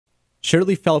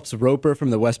Shirley Phelps-Roper from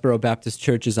the Westboro Baptist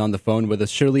Church is on the phone with us.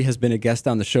 Shirley has been a guest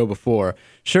on the show before.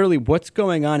 Shirley, what's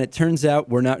going on? It turns out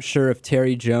we're not sure if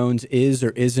Terry Jones is or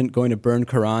isn't going to burn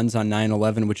Korans on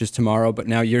 9/11, which is tomorrow, but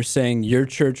now you're saying your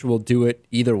church will do it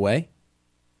either way?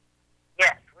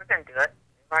 Yes, we're going to do it.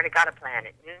 We've already got a plan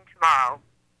at noon tomorrow,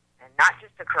 and not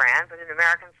just a Koran, but an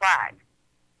American flag.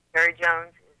 Terry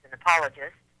Jones is an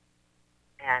apologist,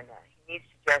 and he needs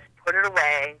to just put it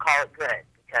away and call it good,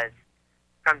 because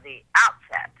from the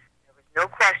outset, there was no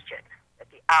question that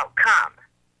the outcome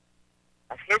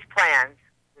of his plans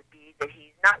would be that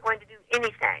he's not going to do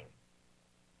anything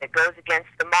that goes against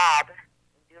the mob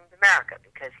in doomed America,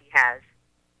 because he has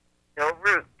no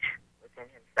root within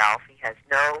himself. He has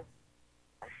no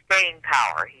staying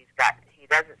power. He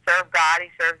doesn't serve God. He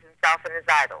serves himself and his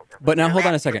idols. But now, hold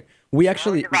on a second. We had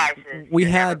never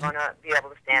going to be able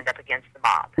to stand up against the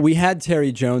mob. We had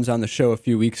Terry Jones on the show a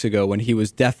few weeks ago when he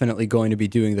was definitely going to be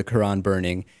doing the Koran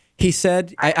burning. He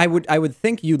said, I would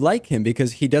think you'd like him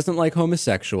because he doesn't like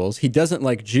homosexuals. He doesn't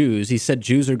like Jews. He said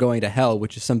Jews are going to hell,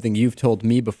 which is something you've told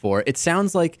me before. It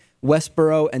sounds like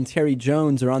Westboro and Terry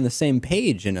Jones are on the same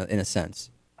page in a sense.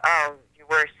 Oh,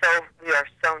 we are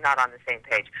so not on the same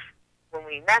page. When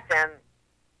we met them,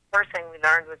 first thing we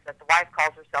learned was that the wife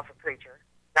calls herself a preacher.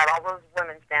 Got all those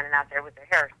women standing out there with their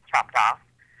hair chopped off.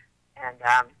 And,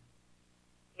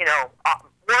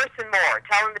 worse and more,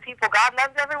 telling the people God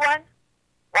loves everyone.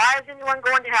 Why is anyone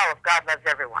going to hell if God loves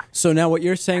everyone? So now what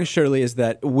you're saying, Shirley, is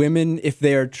that women, if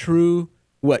they are true,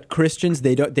 Christians,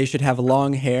 they should have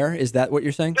long hair? Is that what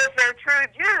you're saying? If they're true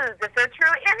Jews, if they're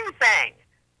true anything.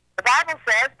 The Bible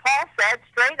says, Paul said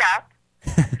straight up,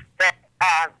 that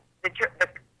the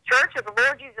Church of the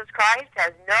Lord Jesus Christ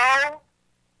has no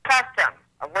custom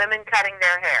of women cutting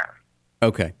their hair.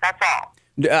 Okay. That's all.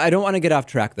 I don't want to get off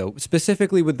track, though.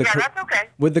 Specifically with the that's okay.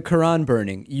 With the Koran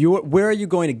burning, where are you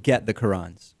going to get the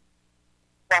Korans?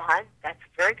 Well, hon, that's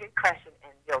a very good question,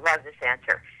 and you'll love this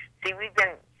answer. See, we've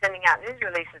been sending out news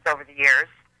releases over the years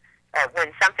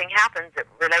when something happens that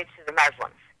relates to the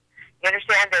Muslims. You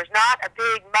understand, there's not a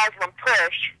big Muslim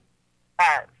push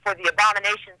for the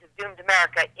abominations of doomed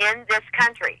America in this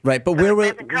country. Right, but it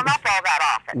doesn't come up all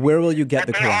that often. Where will you get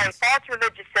the Korans? They are a false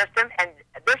religious system, and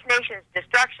this nation's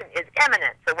destruction is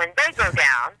imminent. So when they go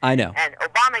down, I know, and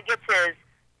Obama gets his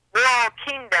world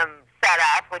kingdom set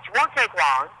up, which won't take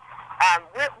long,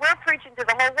 we're preaching to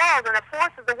the whole world, and a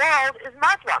fourth of the world is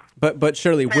Muslim. But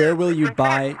Shirley, where will you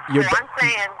buy your? I'm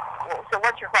saying. So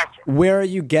what's your question? Where are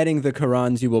you getting the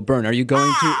Korans you will burn? Are you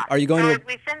going to? Are you going to? As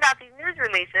we send out these news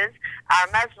releases, our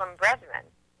Muslim brethren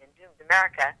in doomed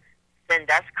America send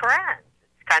us Korans.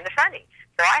 It's kind of funny.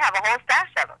 So I have a whole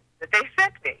stash of them that they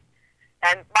sent me,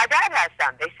 and my dad has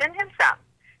some. They send him some,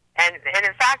 and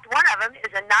in fact, one of them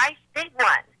is a nice big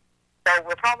one. So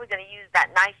we're probably going to use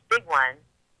that nice big one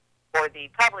for the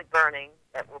public burning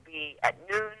that will be at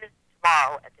noon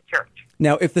tomorrow at the church.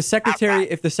 Now, if the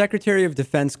Secretary of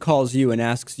Defense calls you and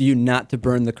asks you not to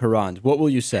burn the Korans, what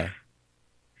will you say?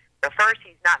 Well, first,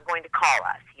 he's not going to call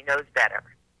us. He knows better.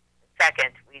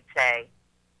 Second, we'd say,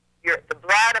 the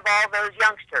blood of all those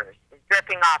youngsters is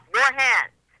dripping off your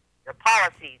hands. Your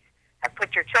policies have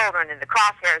put your children in the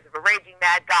crosshairs of a raging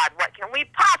mad God. What can we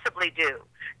possibly do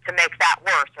to make that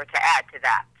worse or to add to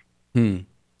that?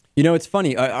 You know, it's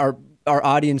funny. Our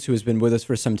audience who has been with us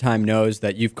for some time knows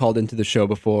that you've called into the show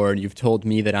before, and you've told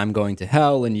me that I'm going to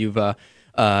hell, and you've talked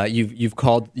about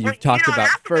furries. You don't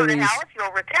have to go to hell if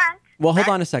you'll repent. Well, hold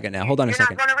on a second now. Hold on a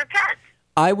second. You're not going to repent.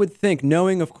 I would think,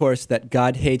 knowing, of course, that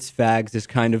God hates fags is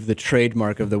kind of the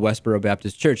trademark of the Westboro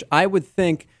Baptist Church, I would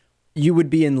think you would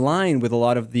be in line with a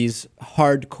lot of these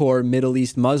hardcore Middle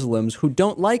East Muslims who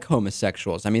don't like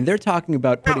homosexuals. I mean, they're talking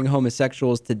about putting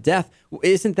homosexuals to death.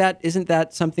 Isn't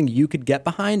that something you could get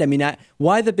behind? I mean,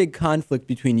 why the big conflict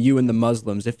between you and the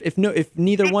Muslims? If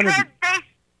neither one of you...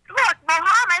 Look,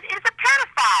 Mohammad is a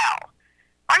pedophile.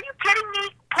 Are you kidding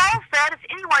me? Paul said if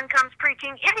anyone comes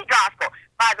preaching any gospel,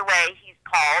 by the way, he's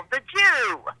called the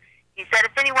Jew. He said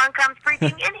if anyone comes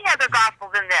preaching any other gospel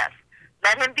than this,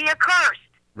 let him be accursed.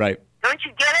 Right. Don't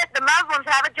you get it? The Muslims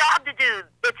have a job to do.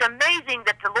 It's amazing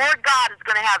that the Lord God is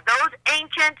going to have those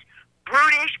ancient,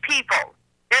 brutish people.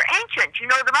 They're ancient.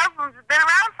 You know, the Muslims have been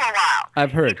around for a while.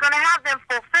 I've heard. He's going to have them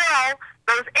fulfill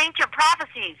those ancient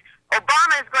prophecies.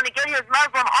 Obama is going to get his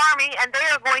Muslim army, and they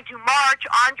are going to march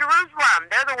on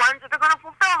Jerusalem. They're the ones that are going to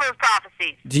fulfill those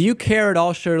prophecies. Do you care at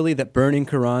all, Shirley, that burning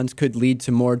Korans could lead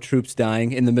to more troops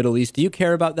dying in the Middle East? Do you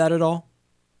care about that at all?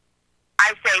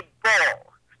 I say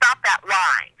bull. Stop that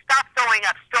lying. Stop throwing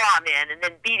up straw men and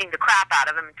then beating the crap out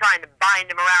of them and trying to bind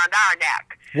them around our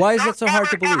neck. Why is that so hard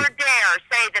to believe? Don't ever dare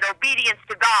say that obedience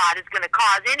to God is going to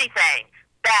cause anything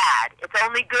bad. It's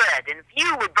only good. And if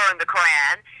you would burn the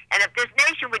Koran, and if this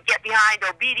nation would get behind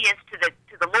obedience to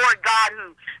the Lord God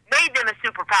who made them a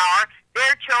superpower,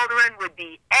 their children would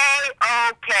be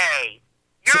A-OK.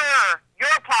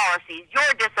 Your policies,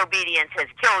 your disobedience has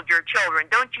killed your children.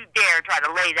 Don't you dare try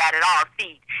to lay that at our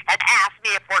feet and ask me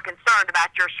if we're concerned about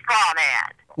your straw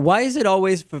man. Why is it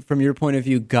always, from your point of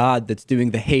view, God that's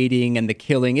doing the hating and the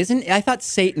killing? I thought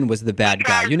Satan was the bad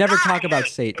guy. You never talk about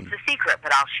Satan. It's a secret,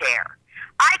 but I'll share.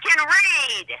 I can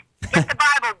read. Get the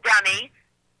Bible, dummy.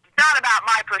 It's not about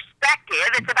my perspective.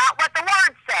 It's about what the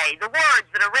words say. The words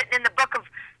that are written in the book of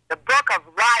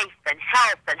life and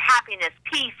health and happiness,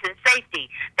 peace and safety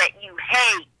that you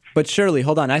hate. But Shirley,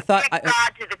 hold on. I thought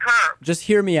God to the curb. Just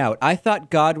hear me out. I thought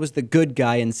God was the good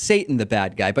guy and Satan the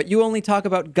bad guy. But you only talk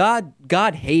about God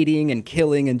hating and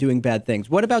killing and doing bad things.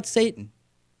 What about Satan?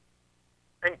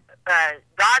 And,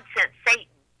 God sent Satan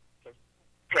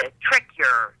to trick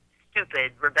your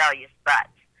stupid, rebellious butt.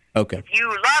 Okay. If you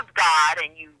loved God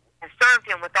and you served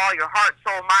Him with all your heart,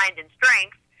 soul, mind, and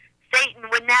strength, Satan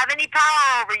wouldn't have any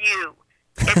power over you.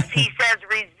 He says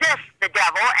resist the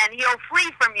devil and he'll flee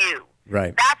from you.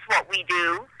 Right. That's what we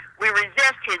do. We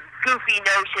resist his goofy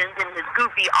notions and his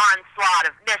goofy onslaught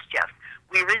of mischief.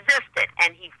 We resist it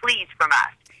and he flees from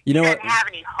us. You know he doesn't have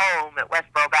any home at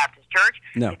Westboro Baptist Church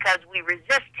because we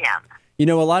resist him. You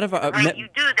know, a lot of the way you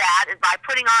do that is by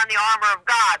putting on the armor of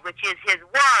God, which is His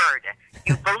Word.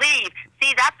 You believe.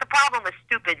 See, that's the problem with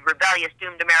stupid, rebellious,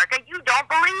 doomed America. You don't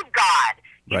believe God.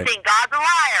 You think God's a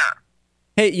liar.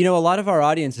 Hey, you know, a lot of our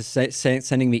audience is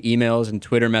sending me emails and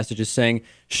Twitter messages saying,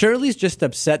 Shirley's just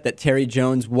upset that Terry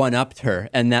Jones one-upped her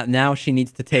and that now she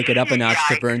needs to take it up a notch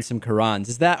to burn some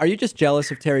Korans. Are you just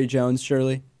jealous of Terry Jones,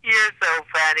 Shirley? You're so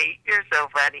funny. You're so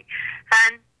funny.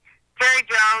 And Terry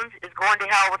Jones is going to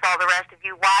hell with all the rest of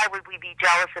you. Why would we be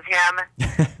jealous of him?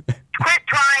 Quit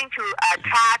trying to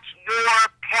attach your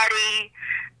petty,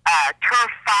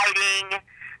 turf-fighting,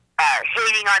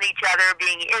 hating on each other,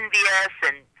 being envious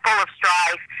and full of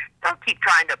strife. Don't keep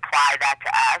trying to apply that to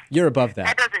us. You're above that.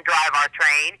 That doesn't drive our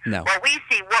train. No. What we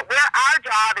see, our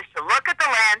job is to look at the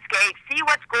landscape, see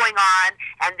what's going on,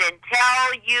 and then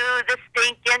tell you the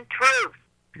stinking truth.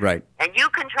 Right. And you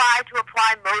can try to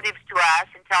apply motives to us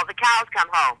until the cows come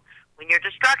home. When your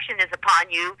destruction is upon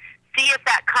you, see if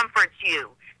that comforts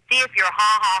you. See if your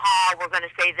we're going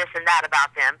to say this and that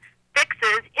about them,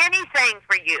 fixes anything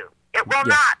for you. It will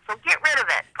not, so get rid of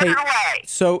it. Put it away.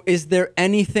 So is there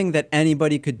anything that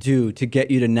anybody could do to get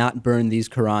you to not burn these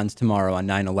Korans tomorrow on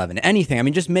 9/11? Anything? I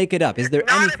mean, just make it up. Is there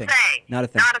anything? Not a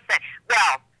thing. Not a thing.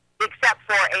 Well, except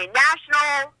for a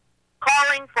national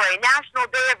calling for a national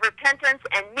day of repentance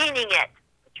and meaning it.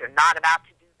 But you're not about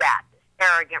to do that. This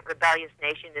arrogant, rebellious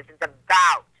nation isn't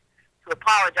about to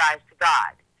apologize to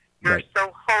God. You're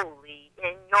so holy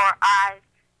in your eyes.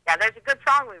 Yeah, there's a good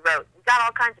song we wrote. We got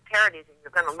all kinds of parodies, and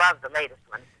you're going to love the latest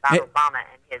one about Obama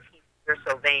and his You're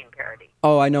So Vain parody.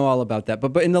 Oh, I know all about that.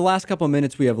 But in the last couple of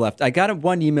minutes we have left, I got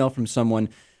one email from someone.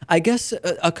 I guess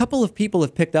a couple of people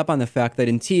have picked up on the fact that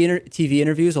in TV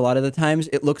interviews, a lot of the times,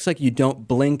 it looks like you don't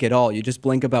blink at all. You just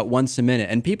blink about once a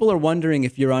minute. And people are wondering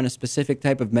if you're on a specific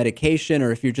type of medication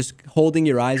or if you're just holding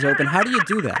your eyes open. How do you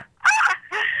do that?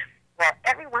 Well,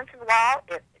 every once in a while,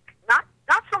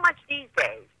 not so much these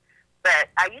days. But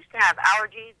I used to have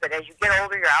allergies, but as you get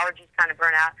older, your allergies kind of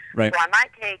burn out. Right. So I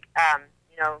might take, an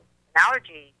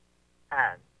allergy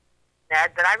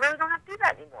med, but I really don't have to do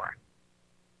that anymore.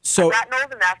 So I've gotten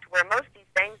old enough to where most of these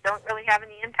things don't really have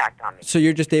any impact on me. So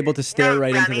you're just able to stare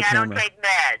right into the camera. I don't take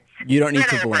meds. You don't need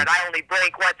to blink. I only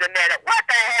blink once a minute. What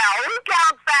the hell? Who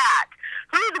counts that?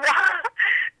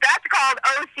 That's called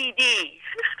OCD.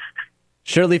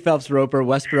 Shirley Phelps-Roper,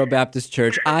 Westboro Baptist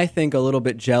Church. I think a little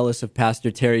bit jealous of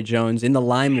Pastor Terry Jones in the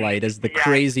limelight as the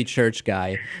crazy church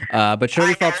guy. But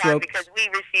Shirley Phelps-Roper, because we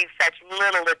receive such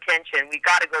little attention, we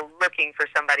got to go looking for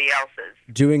somebody else's.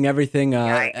 Doing everything,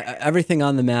 everything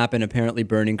on the map, and apparently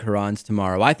burning Korans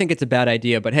tomorrow. I think it's a bad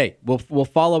idea, but hey, we'll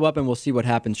follow up and we'll see what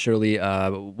happens. Shirley,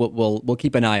 we'll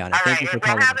keep an eye on it. Thank you for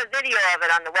calling. We'll have a video of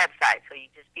it on the website, so you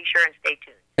just be sure and stay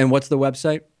tuned. And what's the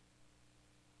website?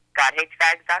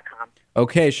 GodHatesFags.com.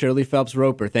 Okay, Shirley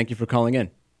Phelps-Roper, thank you for calling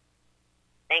in.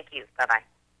 Thank you. Bye-bye.